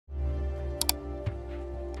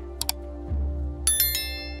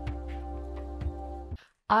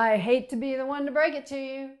I hate to be the one to break it to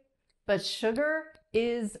you, but sugar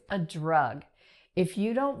is a drug. If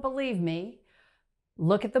you don't believe me,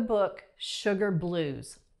 look at the book, Sugar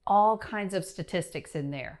Blues. All kinds of statistics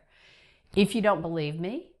in there. If you don't believe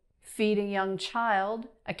me, feed a young child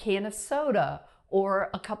a can of soda or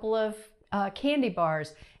a couple of candy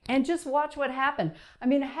bars and just watch what happened. I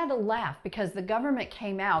mean, I had to laugh because the government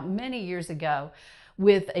came out many years ago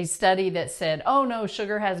with a study that said, oh no,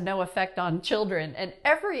 sugar has no effect on children. And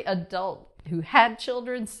every adult who had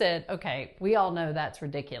children said, okay, we all know that's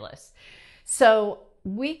ridiculous. So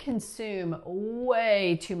we consume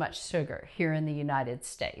way too much sugar here in the United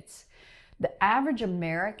States. The average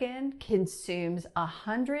American consumes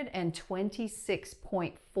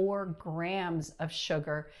 126.4 grams of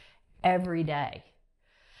sugar every day.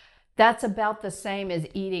 That's about the same as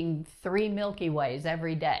eating 3 Milky Ways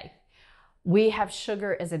every day. We have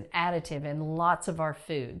sugar as an additive in lots of our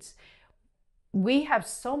foods. We have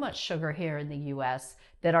so much sugar here in the US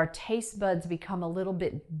that our taste buds become a little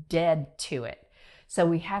bit dead to it. So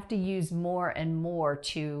we have to use more and more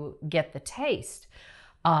to get the taste.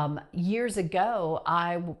 Years ago,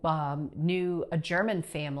 I knew a German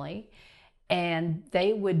family and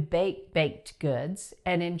they would bake baked goods.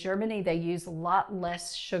 And in Germany, they use a lot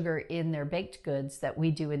less sugar in their baked goods than we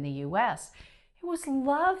do in the US. It was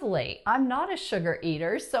lovely. I'm not a sugar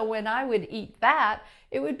eater, so when I would eat that,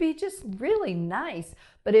 it would be just really nice.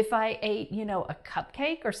 But if I ate, a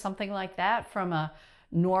cupcake or something like that from a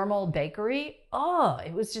normal bakery,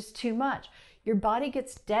 it was just too much. Your body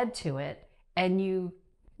gets dead to it and you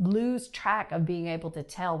lose track of being able to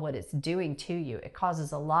tell what it's doing to you. It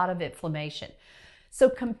causes a lot of inflammation. So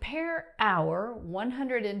compare our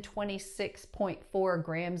 126.4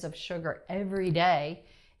 grams of sugar every day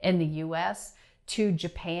in the US to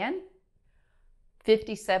Japan,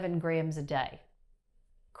 57 grams a day.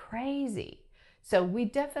 Crazy. So we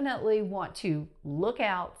definitely want to look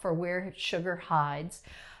out for where sugar hides.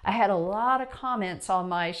 I had a lot of comments on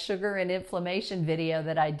my sugar and inflammation video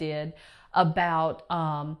that I did about,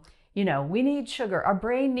 we need sugar. Our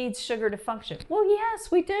brain needs sugar to function. Well, yes,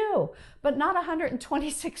 we do, but not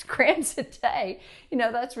 126 grams a day.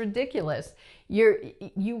 That's ridiculous.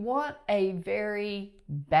 You want a very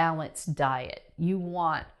balanced diet. You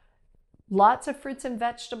want lots of fruits and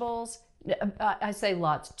vegetables. I say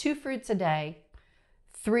lots, 2 fruits a day,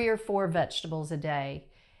 3 or 4 vegetables a day,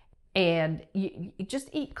 and you just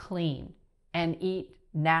eat clean and eat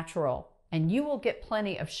natural, and you will get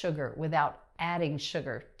plenty of sugar without adding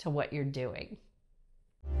sugar to what you're doing.